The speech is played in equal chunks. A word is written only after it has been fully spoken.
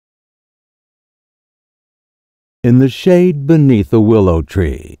In the Shade Beneath a Willow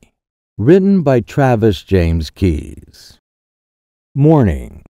Tree. Written by Travis James Keyes.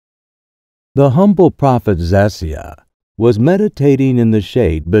 Morning. The humble prophet Zesia was meditating in the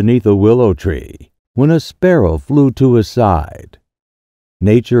shade beneath a willow tree when a sparrow flew to his side.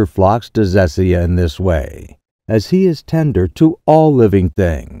 Nature flocks to Zesia in this way, as he is tender to all living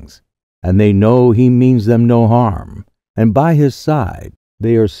things, and they know he means them no harm, and by his side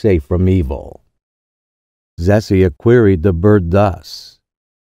they are safe from evil. Zesia queried the bird thus,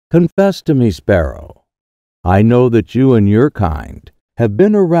 "Confess to me, sparrow. I know that you and your kind have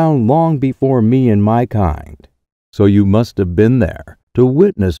been around long before me and my kind, so you must have been there to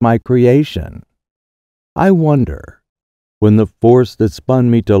witness my creation. I wonder, when the force that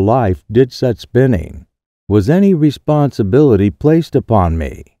spun me to life did such spinning, was any responsibility placed upon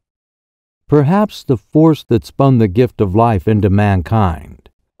me? Perhaps the force that spun the gift of life into mankind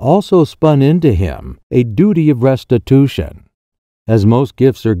also spun into him a duty of restitution, as most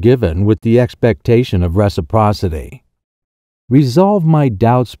gifts are given with the expectation of reciprocity. Resolve my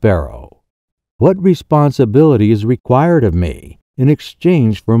doubt, sparrow. What responsibility is required of me in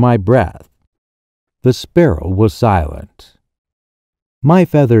exchange for my breath?" The sparrow was silent. "My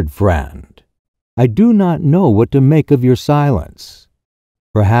feathered friend, I do not know what to make of your silence.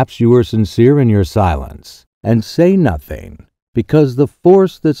 Perhaps you are sincere in your silence and say nothing, because the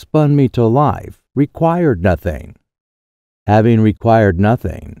force that spun me to life required nothing. Having required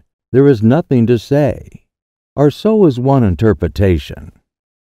nothing, there is nothing to say, or so is one interpretation.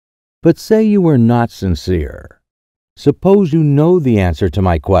 But say you are not sincere. Suppose you know the answer to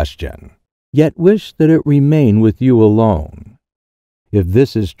my question, yet wish that it remain with you alone. If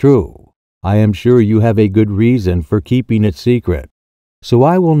this is true, I am sure you have a good reason for keeping it secret, so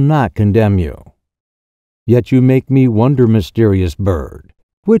I will not condemn you. Yet you make me wonder, mysterious bird,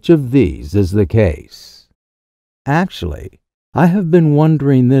 which of these is the case? Actually, I have been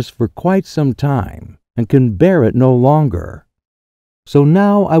wondering this for quite some time and can bear it no longer. So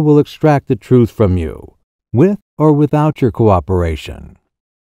now I will extract the truth from you, with or without your cooperation.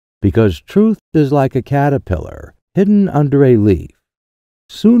 Because truth is like a caterpillar hidden under a leaf.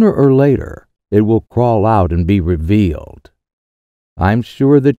 Sooner or later, it will crawl out and be revealed. I'm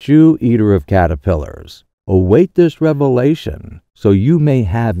sure that you, eater of caterpillars, await this revelation so you may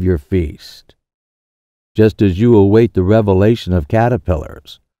have your feast. Just as you await the revelation of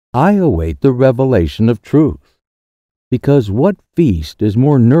caterpillars, I await the revelation of truth. Because what feast is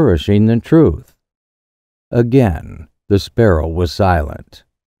more nourishing than truth?" Again, the sparrow was silent.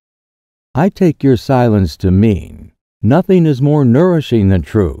 "I take your silence to mean nothing is more nourishing than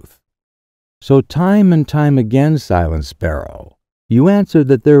truth. So time and time again, silent sparrow, you answer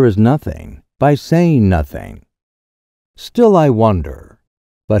that there is nothing by saying nothing. Still I wonder,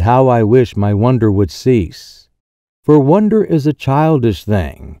 but how I wish my wonder would cease. For wonder is a childish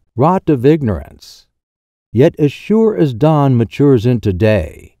thing, wrought of ignorance. Yet as sure as dawn matures into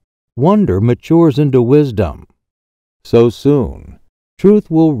day, wonder matures into wisdom. So soon,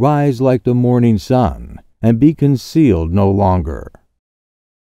 truth will rise like the morning sun and be concealed no longer.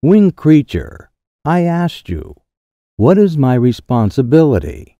 Winged creature, I asked you, what is my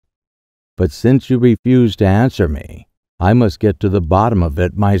responsibility? But since you refuse to answer me, I must get to the bottom of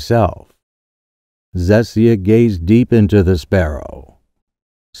it myself." Zesia gazed deep into the sparrow.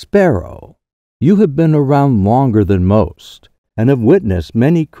 "Sparrow, you have been around longer than most, and have witnessed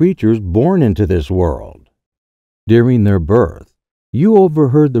many creatures born into this world. During their birth, you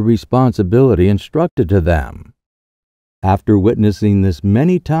overheard the responsibility instructed to them. After witnessing this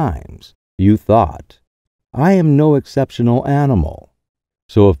many times, you thought, I am no exceptional animal.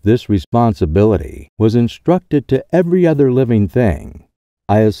 So if this responsibility was instructed to every other living thing,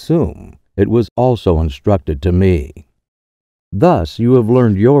 I assume it was also instructed to me. Thus you have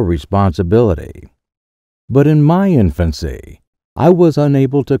learned your responsibility. But in my infancy, I was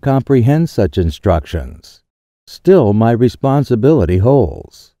unable to comprehend such instructions. Still my responsibility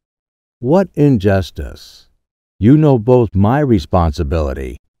holds. What injustice! You know both my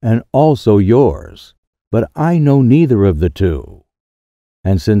responsibility and also yours, but I know neither of the two.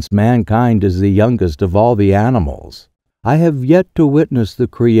 And since mankind is the youngest of all the animals, I have yet to witness the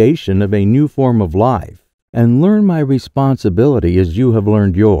creation of a new form of life and learn my responsibility as you have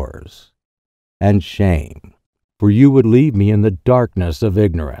learned yours. And shame, for you would leave me in the darkness of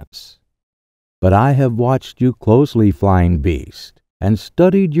ignorance. But I have watched you closely, flying beast, and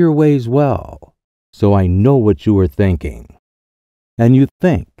studied your ways well, so I know what you are thinking. And you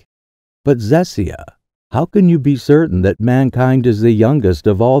think, but Zesia, how can you be certain that mankind is the youngest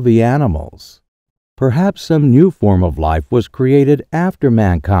of all the animals? Perhaps some new form of life was created after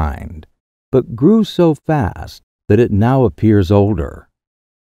mankind, but grew so fast that it now appears older.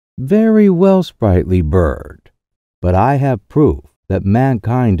 Very well, sprightly bird, but I have proof that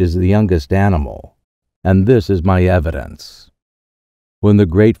mankind is the youngest animal, and this is my evidence. When the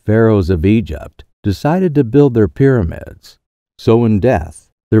great pharaohs of Egypt decided to build their pyramids, so in death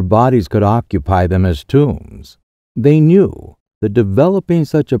their bodies could occupy them as tombs, they knew that developing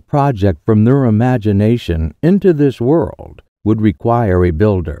such a project from their imagination into this world would require a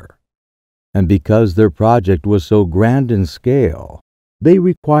builder. And because their project was so grand in scale, they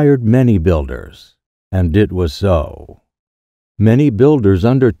required many builders, and it was so. Many builders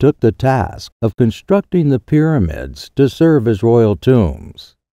undertook the task of constructing the pyramids to serve as royal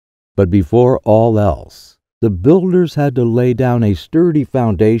tombs. But before all else, the builders had to lay down a sturdy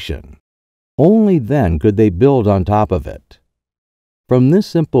foundation. Only then could they build on top of it. From this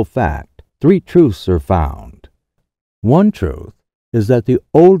simple fact, 3 truths are found. One truth is that the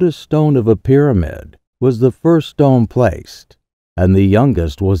oldest stone of a pyramid was the first stone placed, and the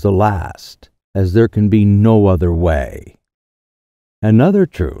youngest was the last, as there can be no other way. Another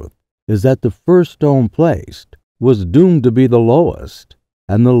truth is that the first stone placed was doomed to be the lowest,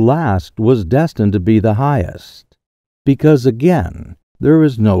 and the last was destined to be the highest, because again, there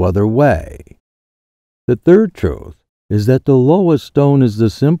is no other way. The third truth is that the lowest stone is the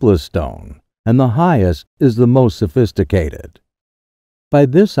simplest stone, and the highest is the most sophisticated. By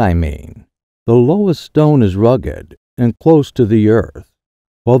this I mean, the lowest stone is rugged and close to the earth,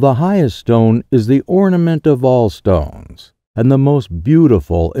 while the highest stone is the ornament of all stones, and the most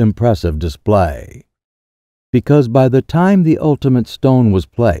beautiful, impressive display. Because by the time the ultimate stone was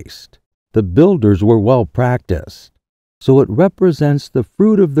placed, the builders were well practiced, so it represents the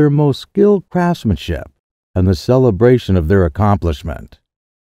fruit of their most skilled craftsmanship and the celebration of their accomplishment.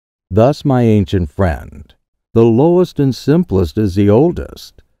 Thus, my ancient friend, the lowest and simplest is the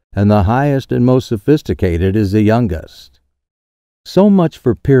oldest, and the highest and most sophisticated is the youngest. So much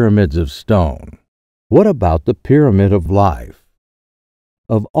for pyramids of stone. What about the pyramid of life?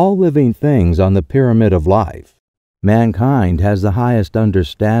 Of all living things on the pyramid of life, mankind has the highest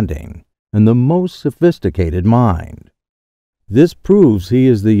understanding and the most sophisticated mind. This proves he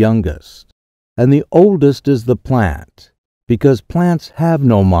is the youngest, and the oldest is the plant, because plants have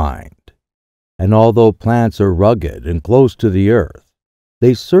no mind. And although plants are rugged and close to the earth,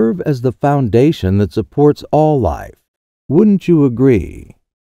 they serve as the foundation that supports all life. Wouldn't you agree?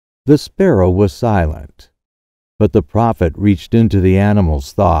 The sparrow was silent, but the prophet reached into the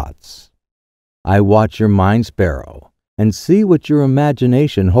animal's thoughts. I watch your mind, sparrow, and see what your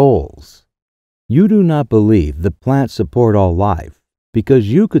imagination holds. You do not believe that plants support all life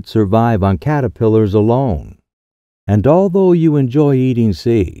because you could survive on caterpillars alone. And although you enjoy eating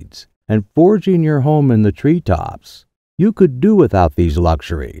seeds and forging your home in the treetops, you could do without these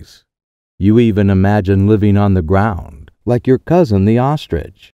luxuries. You even imagine living on the ground, like your cousin the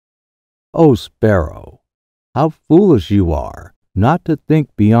ostrich. Oh, sparrow, how foolish you are not to think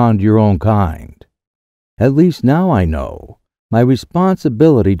beyond your own kind. At least now I know my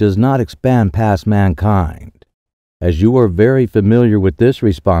responsibility does not expand past mankind, as you are very familiar with this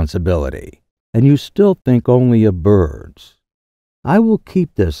responsibility, and you still think only of birds. I will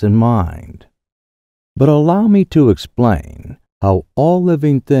keep this in mind. But allow me to explain how all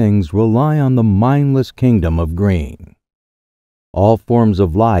living things rely on the mindless kingdom of green. All forms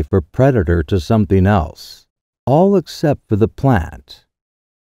of life are predator to something else, all except for the plant.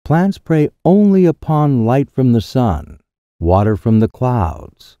 Plants prey only upon light from the sun, water from the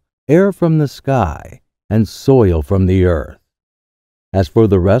clouds, air from the sky, and soil from the earth. As for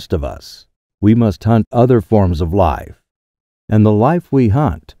the rest of us, we must hunt other forms of life, and the life we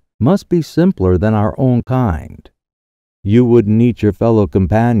hunt must be simpler than our own kind. You wouldn't eat your fellow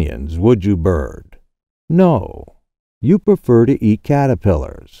companions, would you, bird? No, you prefer to eat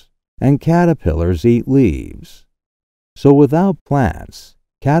caterpillars, and caterpillars eat leaves. So without plants,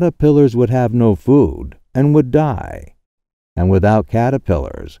 caterpillars would have no food and would die. And without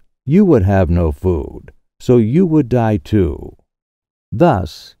caterpillars, you would have no food, so you would die too.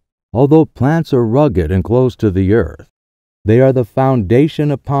 Thus, although plants are rugged and close to the earth, they are the foundation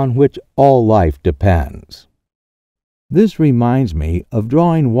upon which all life depends. This reminds me of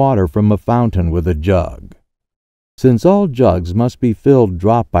drawing water from a fountain with a jug. Since all jugs must be filled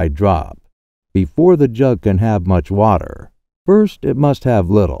drop by drop, before the jug can have much water, first it must have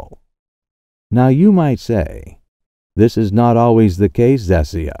little. Now you might say, this is not always the case,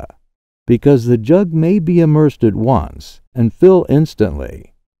 Zesia, because the jug may be immersed at once and fill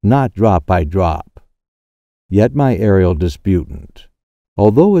instantly, not drop by drop. Yet, my aerial disputant,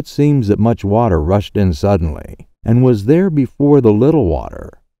 although it seems that much water rushed in suddenly and was there before the little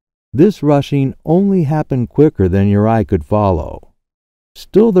water, This rushing only happened quicker than your eye could follow.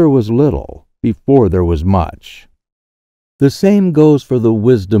 Still there was little before there was much. The same goes for the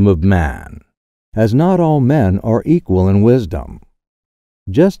wisdom of man, as not all men are equal in wisdom.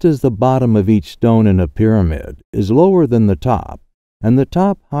 Just as the bottom of each stone in a pyramid is lower than the top, and the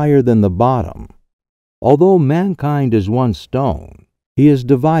top higher than the bottom, although mankind is one stone, he is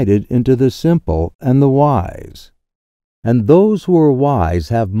divided into the simple and the wise. And those who are wise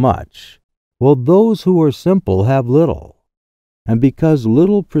have much, while those who are simple have little. And because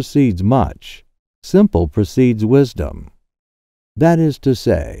little precedes much, simple precedes wisdom. That is to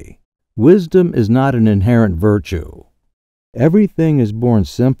say, wisdom is not an inherent virtue. Everything is born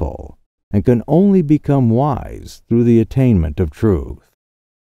simple and can only become wise through the attainment of truth.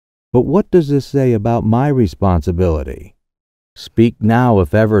 But what does this say about my responsibility? Speak now,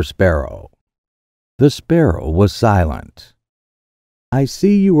 if ever, sparrow. The sparrow was silent. I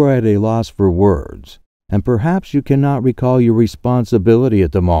see you are at a loss for words, and perhaps you cannot recall your responsibility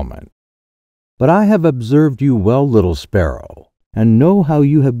at the moment. But I have observed you well, little sparrow, and know how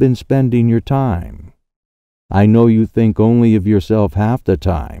you have been spending your time. I know you think only of yourself half the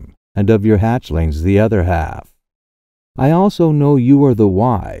time, and of your hatchlings the other half. I also know you are the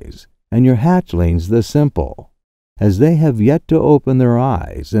wise, and your hatchlings the simple, as they have yet to open their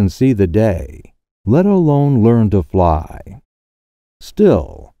eyes and see the day, let alone learn to fly.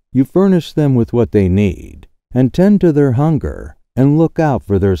 Still, you furnish them with what they need, and tend to their hunger, and look out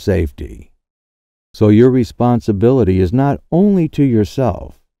for their safety. So your responsibility is not only to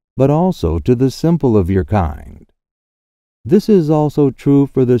yourself, but also to the simple of your kind. This is also true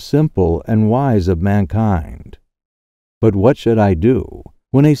for the simple and wise of mankind. But what should I do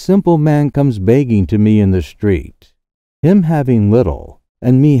when a simple man comes begging to me in the street, him having little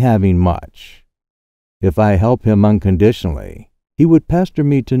and me having much? If I help him unconditionally, he would pester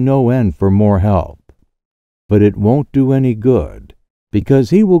me to no end for more help. But it won't do any good,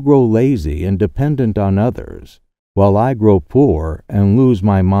 because he will grow lazy and dependent on others, while I grow poor and lose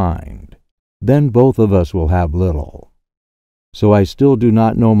my mind. Then both of us will have little. So I still do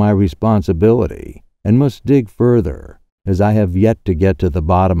not know my responsibility, and must dig further, as I have yet to get to the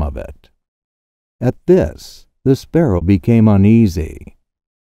bottom of it. At this, the sparrow became uneasy.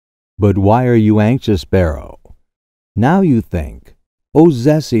 But why are you anxious, sparrow? Now you think, O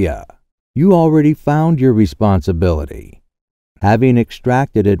Zesia, you already found your responsibility. Having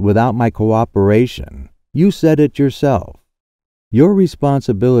extracted it without my cooperation, you said it yourself. Your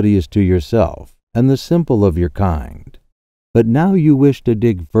responsibility is to yourself and the simple of your kind. But now you wish to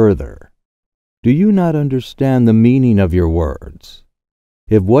dig further. Do you not understand the meaning of your words?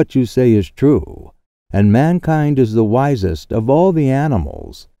 If what you say is true, and mankind is the wisest of all the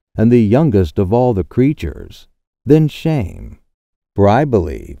animals, and the youngest of all the creatures, then shame. For I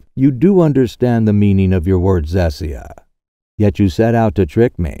believe you do understand the meaning of your words, Zesia. Yet you set out to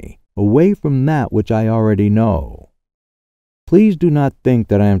trick me away from that which I already know. Please do not think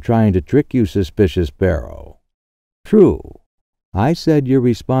that I am trying to trick you, suspicious sparrow. True, I said your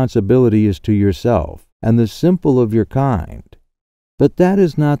responsibility is to yourself and the simple of your kind. But that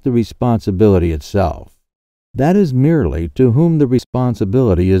is not the responsibility itself. That is merely to whom the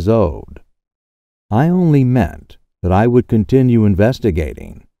responsibility is owed. I only meant that I would continue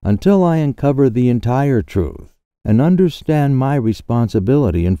investigating until I uncover the entire truth and understand my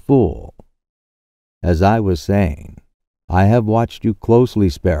responsibility in full. As I was saying, I have watched you closely,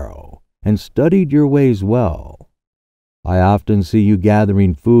 sparrow, and studied your ways well. I often see you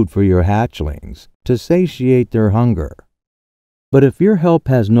gathering food for your hatchlings to satiate their hunger. But if your help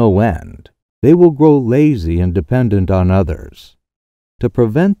has no end, they will grow lazy and dependent on others. To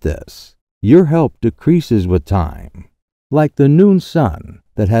prevent this, your help decreases with time, like the noon sun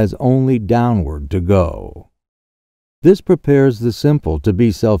that has only downward to go. This prepares the simple to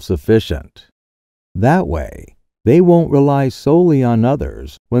be self-sufficient. That way, they won't rely solely on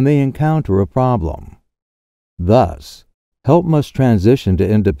others when they encounter a problem. Thus, help must transition to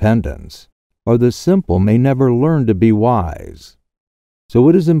independence, or the simple may never learn to be wise. So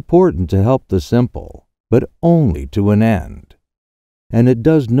it is important to help the simple, but only to an end. And it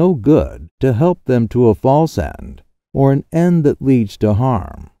does no good to help them to a false end, or an end that leads to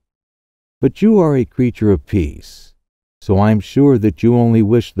harm. But you are a creature of peace, so I am sure that you only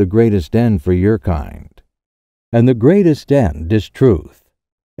wish the greatest end for your kind. And the greatest end is truth,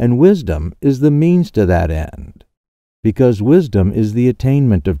 and wisdom is the means to that end, because wisdom is the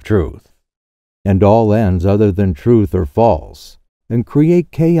attainment of truth. And all ends other than truth are false, and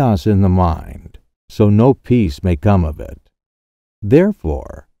create chaos in the mind, so no peace may come of it.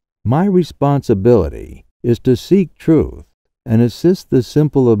 Therefore, my responsibility is to seek truth and assist the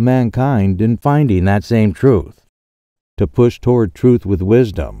simple of mankind in finding that same truth, to push toward truth with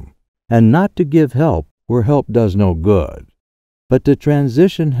wisdom, and not to give help where help does no good, but to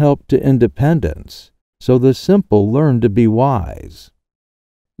transition help to independence, so the simple learn to be wise.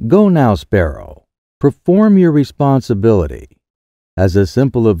 Go now, sparrow, perform your responsibility, as the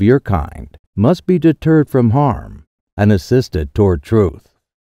simple of your kind must be deterred from harm and assisted toward truth.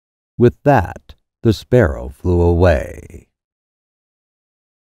 With that, the sparrow flew away.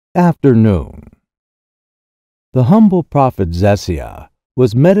 Afternoon. The humble prophet Zesia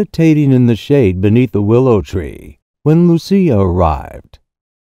was meditating in the shade beneath the willow tree when Lucia arrived.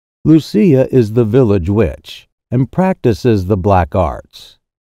 Lucia is the village witch and practices the black arts.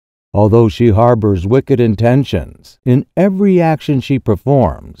 Although she harbors wicked intentions in every action she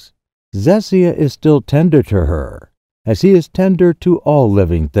performs, Zesia is still tender to her, as he is tender to all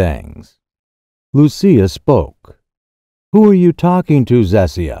living things. Lucia spoke. "Who are you talking to,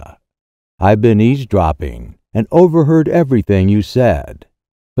 Zesia? I've been eavesdropping and overheard everything you said,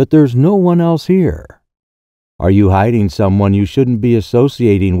 but there's no one else here. Are you hiding someone you shouldn't be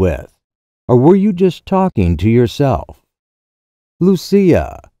associating with, or were you just talking to yourself?"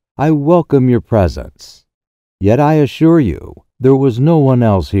 "Lucia, I welcome your presence, yet I assure you there was no one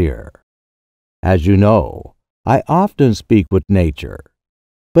else here. As you know, I often speak with nature,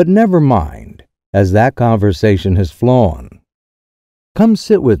 but never mind, as that conversation has flown. Come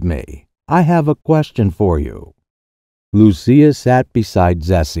sit with me. I have a question for you." Lucia sat beside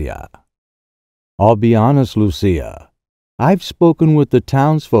Zesia. "I'll be honest, Lucia. I've spoken with the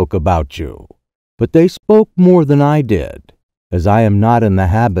townsfolk about you, but they spoke more than I did, as I am not in the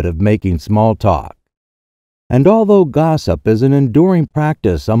habit of making small talk. And although gossip is an enduring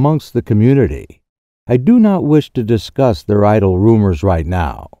practice amongst the community, I do not wish to discuss their idle rumors right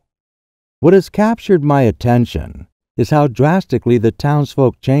now. What has captured my attention is how drastically the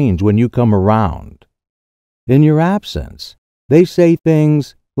townsfolk change when you come around. In your absence, they say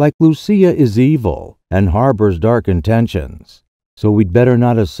things like Lucia is evil and harbors dark intentions, so we'd better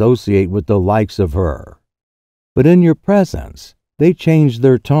not associate with the likes of her. But in your presence, they change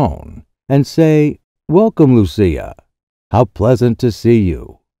their tone and say, 'Welcome, Lucia. How pleasant to see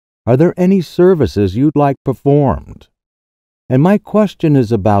you. Are there any services you'd like performed?' And my question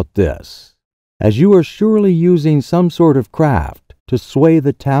is about this, as you are surely using some sort of craft to sway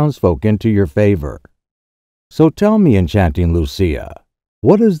the townsfolk into your favor. So tell me, enchanting Lucia,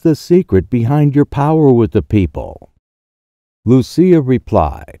 what is the secret behind your power with the people?" Lucia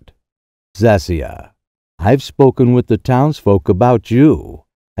replied, "Zesia, I've spoken with the townsfolk about you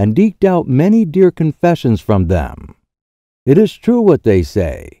and eked out many dear confessions from them. It is true what they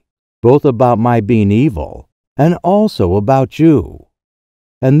say, both about my being evil and also about you.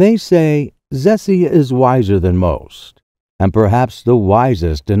 And they say Zesia is wiser than most, and perhaps the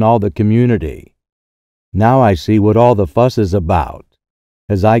wisest in all the community. Now I see what all the fuss is about,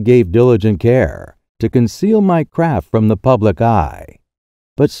 as I gave diligent care to conceal my craft from the public eye.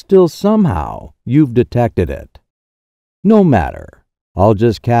 But still somehow you've detected it. No matter, I'll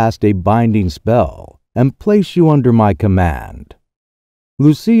just cast a binding spell and place you under my command."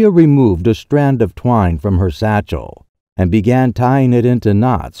 Lucia removed a strand of twine from her satchel and began tying it into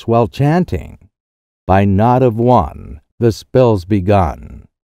knots while chanting, "By knot of one, the spell's begun.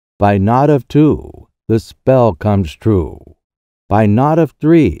 By knot of two, the spell comes true. By knot of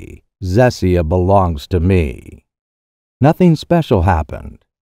three, Zesia belongs to me." Nothing special happened.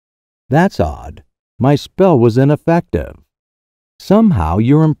 "That's odd. My spell was ineffective. Somehow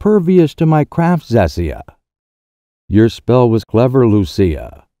you're impervious to my craft, Zesia." "Your spell was clever,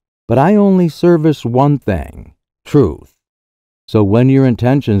 Lucia, but I only service one thing, truth. So when your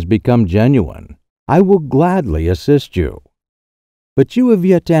intentions become genuine, I will gladly assist you. But you have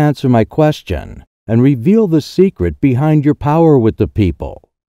yet to answer my question and reveal the secret behind your power with the people.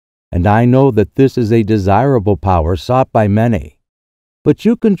 And I know that this is a desirable power sought by many. But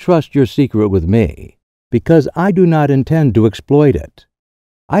you can trust your secret with me, because I do not intend to exploit it.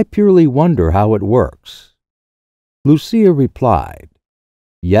 I purely wonder how it works." Lucia replied,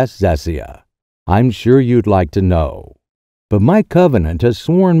 "Yes, Zesia, I'm sure you'd like to know. But my covenant has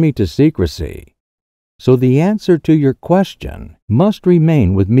sworn me to secrecy, so the answer to your question must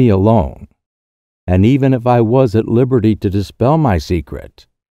remain with me alone. And even if I was at liberty to dispel my secret,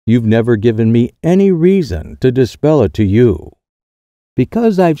 you've never given me any reason to dispel it to you.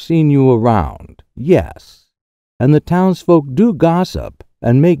 Because I've seen you around, yes, and the townsfolk do gossip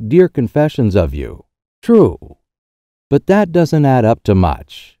and make dear confessions of you, true, but that doesn't add up to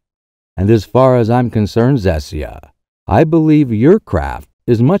much. And as far as I'm concerned, Zesia, I believe your craft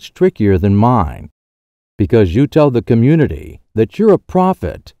is much trickier than mine, because you tell the community that you're a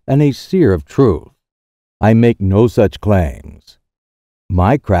prophet and a seer of truth. I make no such claims.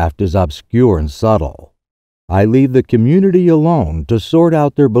 My craft is obscure and subtle. I leave the community alone to sort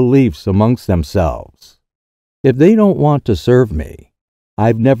out their beliefs amongst themselves. If they don't want to serve me,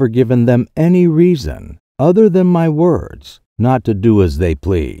 I've never given them any reason other than my words not to do as they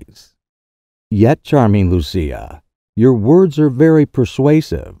please. Yet, charming Lucia, your words are very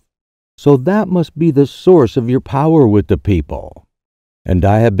persuasive, so that must be the source of your power with the people. And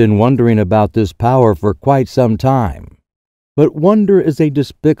I have been wondering about this power for quite some time. But wonder is a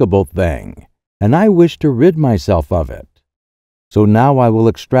despicable thing, and I wish to rid myself of it. So now I will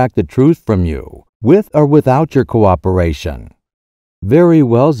extract the truth from you, with or without your cooperation. Very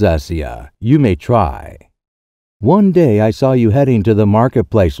well, Zesia, you may try. One day I saw you heading to the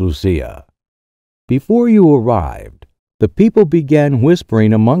marketplace, Lucia. Before you arrived, the people began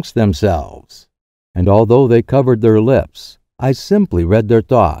whispering amongst themselves, and although they covered their lips, I simply read their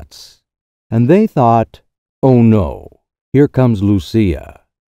thoughts. And they thought, oh no, here comes Lucia.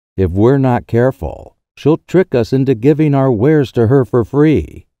 If we're not careful, she'll trick us into giving our wares to her for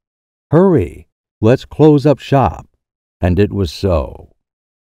free. Hurry, let's close up shop. And it was so.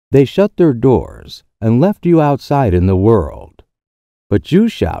 They shut their doors and left you outside in the world. But you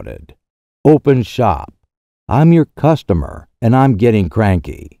shouted, open shop. I'm your customer, and I'm getting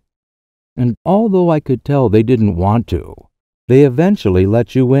cranky. And although I could tell they didn't want to, they eventually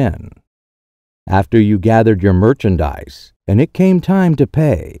let you in. After you gathered your merchandise, and it came time to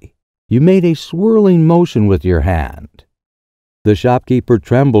pay, you made a swirling motion with your hand. The shopkeeper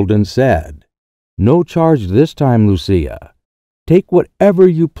trembled and said, no charge this time, Lucia. Take whatever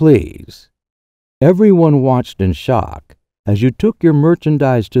you please. Everyone watched in shock as you took your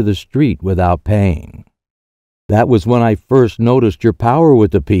merchandise to the street without paying. That was when I first noticed your power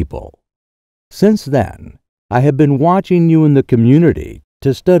with the people. Since then, I have been watching you in the community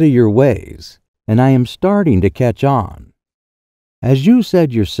to study your ways, and I am starting to catch on. As you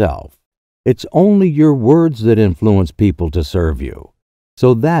said yourself, it's only your words that influence people to serve you,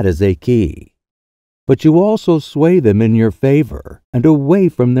 so that is a key. But you also sway them in your favor and away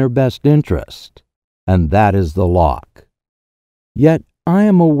from their best interest, and that is the lock. Yet I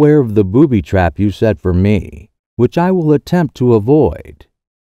am aware of the booby trap you set for me, which I will attempt to avoid.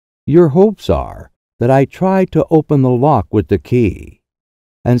 Your hopes are that I try to open the lock with the key.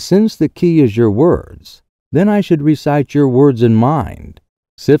 And since the key is your words, then I should recite your words in mind,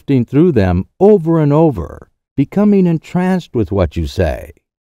 sifting through them over and over, becoming entranced with what you say.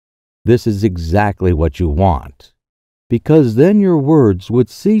 This is exactly what you want, because then your words would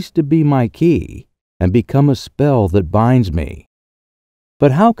cease to be my key and become a spell that binds me.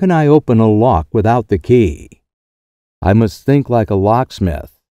 But how can I open a lock without the key? I must think like a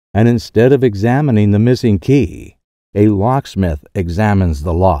locksmith, and instead of examining the missing key, a locksmith examines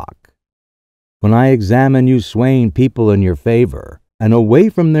the lock. When I examine you swaying people in your favor and away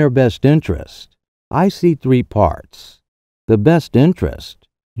from their best interest, I see three parts: the best interest,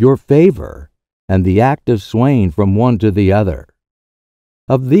 your favor, and the act of swaying from one to the other.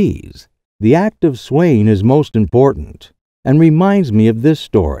 Of these, the act of swaying is most important, and reminds me of this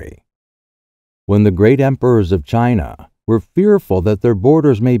story. When the great emperors of China were fearful that their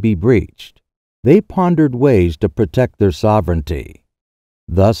borders may be breached, they pondered ways to protect their sovereignty.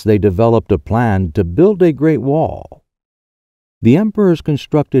 Thus they developed a plan to build a great wall. The emperors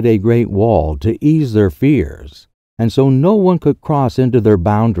constructed a great wall to ease their fears, and so no one could cross into their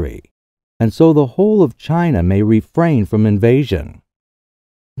boundary, and so the whole of China may refrain from invasion.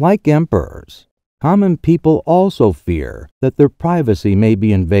 Like emperors, common people also fear that their privacy may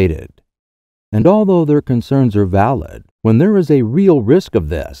be invaded. And although their concerns are valid when there is a real risk of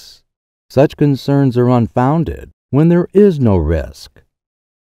this, such concerns are unfounded when there is no risk.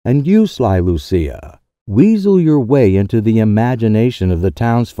 And you, sly Lucia, weasel your way into the imagination of the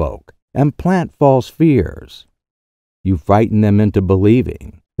townsfolk and plant false fears. You frighten them into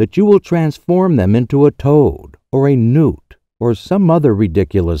believing that you will transform them into a toad or a newt or some other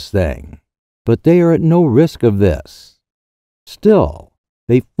ridiculous thing, but they are at no risk of this. Still,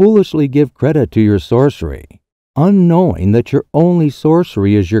 they foolishly give credit to your sorcery, unknowing that your only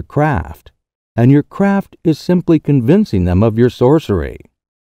sorcery is your craft, and your craft is simply convincing them of your sorcery.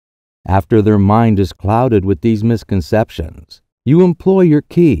 After their mind is clouded with these misconceptions, you employ your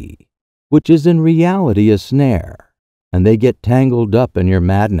key, which is in reality a snare, and they get tangled up in your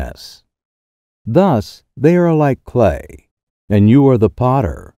madness. Thus, they are like clay, and you are the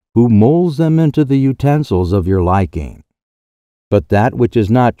potter who molds them into the utensils of your liking. But that which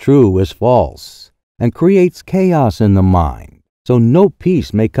is not true is false, and creates chaos in the mind, so no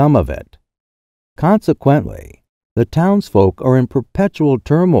peace may come of it. Consequently, the townsfolk are in perpetual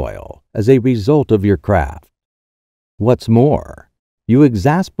turmoil as a result of your craft. What's more, you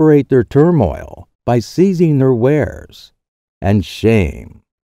exasperate their turmoil by seizing their wares. And shame,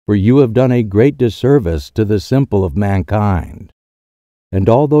 for you have done a great disservice to the simple of mankind. And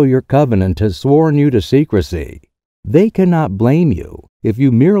although your covenant has sworn you to secrecy, they cannot blame you if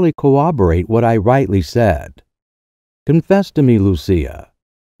you merely corroborate what I rightly said. Confess to me, Lucia,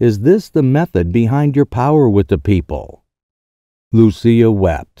 is this the method behind your power with the people?" Lucia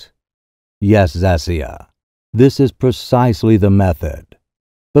wept. "Yes, Zesia, this is precisely the method.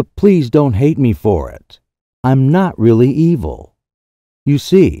 But please don't hate me for it. I'm not really evil. You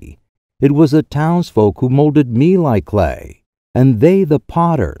see, it was the townsfolk who molded me like clay, and they the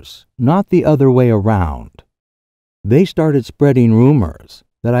potters, not the other way around. They started spreading rumors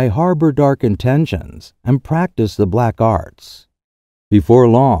that I harbor dark intentions and practice the black arts. Before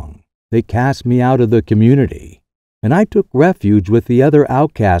long, they cast me out of the community, and I took refuge with the other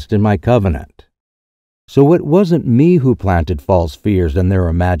outcasts in my covenant. So it wasn't me who planted false fears in their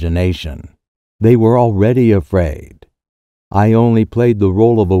imagination. They were already afraid. I only played the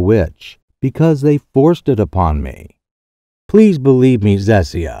role of a witch because they forced it upon me. Please believe me,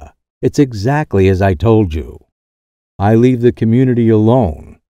 Zesia, it's exactly as I told you. I leave the community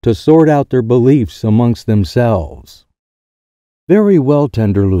alone to sort out their beliefs amongst themselves." "Very well,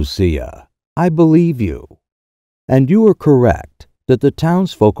 tender Lucia, I believe you. And you are correct that the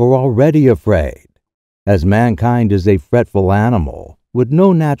townsfolk are already afraid, as mankind is a fretful animal with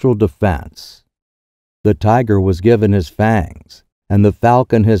no natural defense. The tiger was given his fangs, and the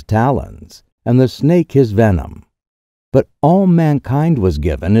falcon his talons, and the snake his venom. But all mankind was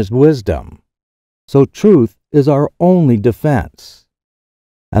given is wisdom. So truth is our only defense.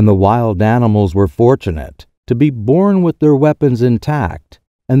 And the wild animals were fortunate to be born with their weapons intact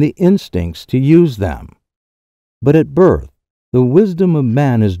and the instincts to use them. But at birth, the wisdom of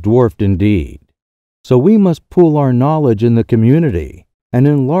man is dwarfed indeed. So we must pool our knowledge in the community and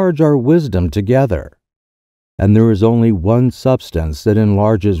enlarge our wisdom together. And there is only one substance that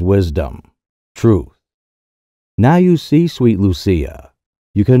enlarges wisdom: truth. Now you see, sweet Lucia,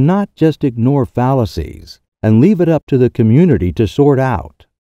 you cannot just ignore fallacies and leave it up to the community to sort out,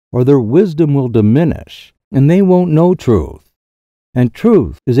 or their wisdom will diminish and they won't know truth. And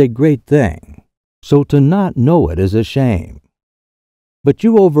truth is a great thing, so to not know it is a shame. But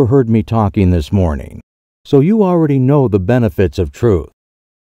you overheard me talking this morning, so you already know the benefits of truth.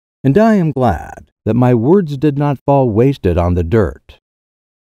 And I am glad that my words did not fall wasted on the dirt.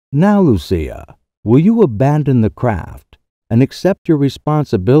 Now, Lucia, will you abandon the craft and accept your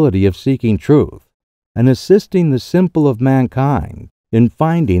responsibility of seeking truth and assisting the simple of mankind in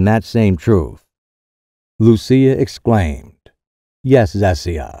finding that same truth?" Lucia exclaimed, "Yes,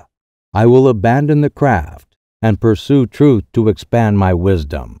 Zesia, I will abandon the craft and pursue truth to expand my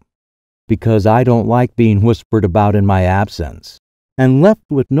wisdom, because I don't like being whispered about in my absence and left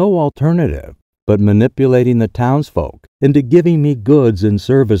with no alternative but manipulating the townsfolk into giving me goods and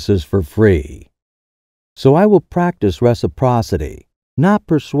services for free. So I will practice reciprocity, not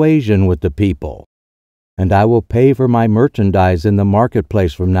persuasion with the people, and I will pay for my merchandise in the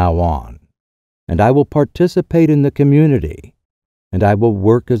marketplace from now on, and I will participate in the community, and I will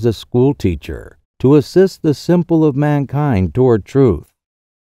work as a school teacher to assist the simple of mankind toward truth.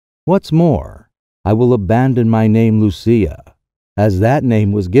 What's more, I will abandon my name Lucia, as that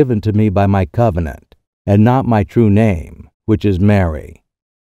name was given to me by my covenant, and not my true name, which is Mary.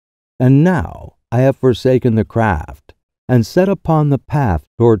 And now I have forsaken the craft and set upon the path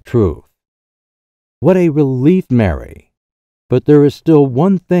toward truth. What a relief, Mary! But there is still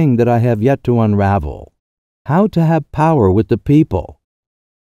one thing that I have yet to unravel: how to have power with the people.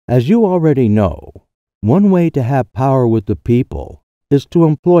 As you already know, one way to have power with the people is to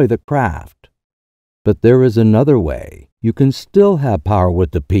employ the craft. But there is another way you can still have power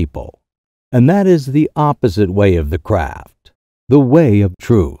with the people, and that is the opposite way of the craft, the way of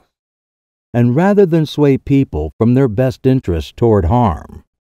truth. And rather than sway people from their best interests toward harm,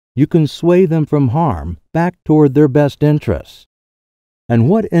 you can sway them from harm back toward their best interests. And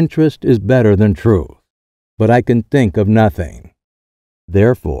what interest is better than truth? But I can think of nothing.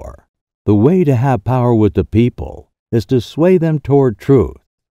 Therefore, the way to have power with the people is to sway them toward truth,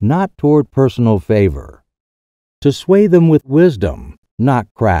 not toward personal favor. To sway them with wisdom,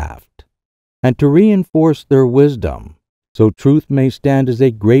 not craft. And to reinforce their wisdom, so truth may stand as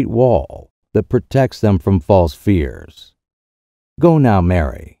a great wall that protects them from false fears. Go now,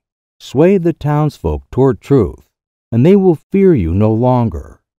 Mary. Sway the townsfolk toward truth, and they will fear you no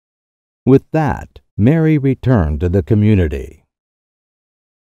longer." With that, Mary returned to the community.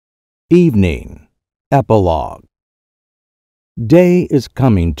 Evening. Epilogue. Day is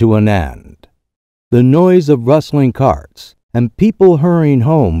coming to an end. The noise of rustling carts and people hurrying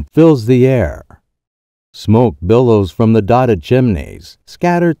home fills the air. Smoke billows from the dotted chimneys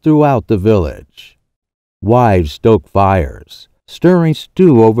scattered throughout the village. Wives stoke fires, stirring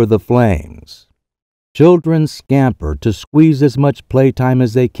stew over the flames. Children scamper to squeeze as much playtime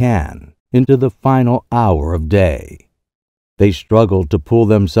as they can into the final hour of day. They struggle to pull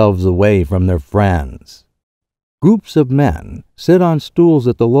themselves away from their friends. Groups of men sit on stools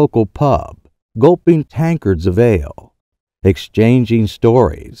at the local pub, gulping tankards of ale, exchanging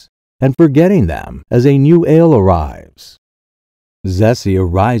stories, and forgetting them as a new ale arrives. Zesia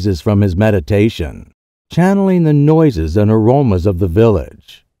rises from his meditation, channeling the noises and aromas of the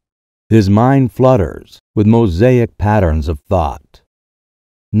village. His mind flutters with mosaic patterns of thought.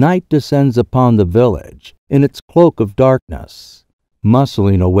 Night descends upon the village in its cloak of darkness,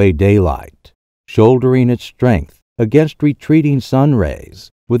 muscling away daylight, shouldering its strength against retreating sun rays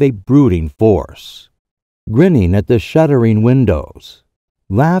with a brooding force, grinning at the shuttering windows,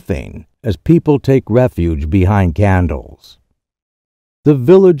 laughing as people take refuge behind candles. The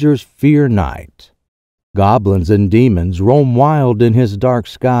villagers fear night. Goblins and demons roam wild in his dark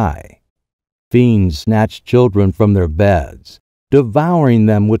sky. Fiends snatch children from their beds, devouring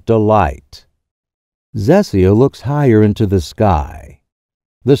them with delight. Zesia looks higher into the sky.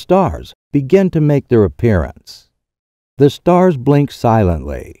 The stars begin to make their appearance. The stars blink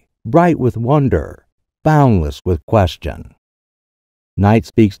silently, bright with wonder, boundless with question. Night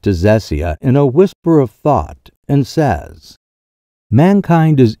speaks to Zesia in a whisper of thought and says,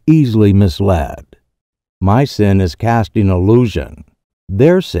 "Mankind is easily misled. My sin is casting illusion.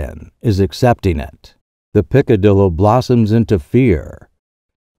 Their sin is accepting it. The picadillo blossoms into fear.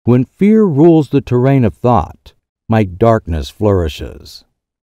 When fear rules the terrain of thought, my darkness flourishes."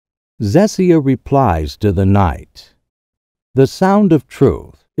 Zesia replies to the night. The sound of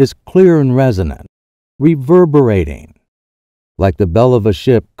truth is clear and resonant, reverberating. Like the bell of a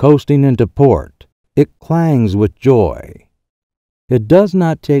ship coasting into port, it clangs with joy. It does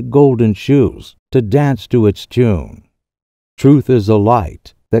not take golden shoes to dance to its tune. Truth is a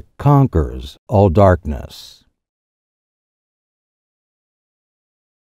light that conquers all darkness.